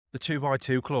The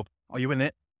 2x2 club. Are you in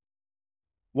it?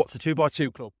 What's the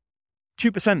 2x2 club?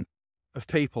 2% of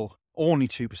people, only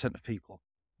 2% of people,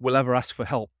 will ever ask for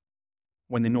help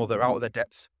when they know they're out of their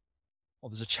depth or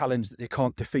there's a challenge that they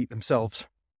can't defeat themselves.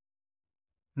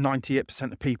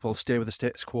 98% of people stay with the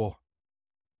status quo.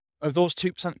 Of those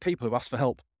 2% of people who ask for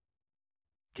help,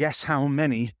 guess how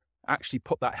many actually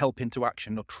put that help into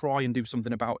action or try and do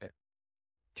something about it?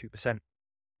 2%.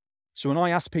 So when I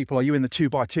ask people, are you in the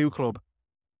 2x2 club?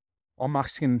 I'm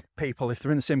asking people if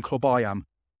they're in the same club I am,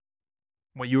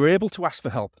 where you're able to ask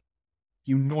for help.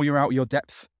 You know you're out of your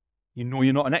depth. You know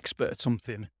you're not an expert at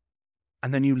something.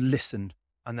 And then you listen.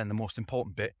 And then the most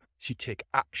important bit is you take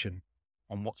action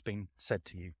on what's being said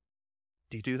to you.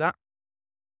 Do you do that?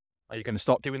 Are you going to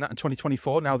start doing that in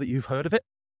 2024 now that you've heard of it?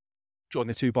 Join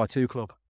the 2x2 club.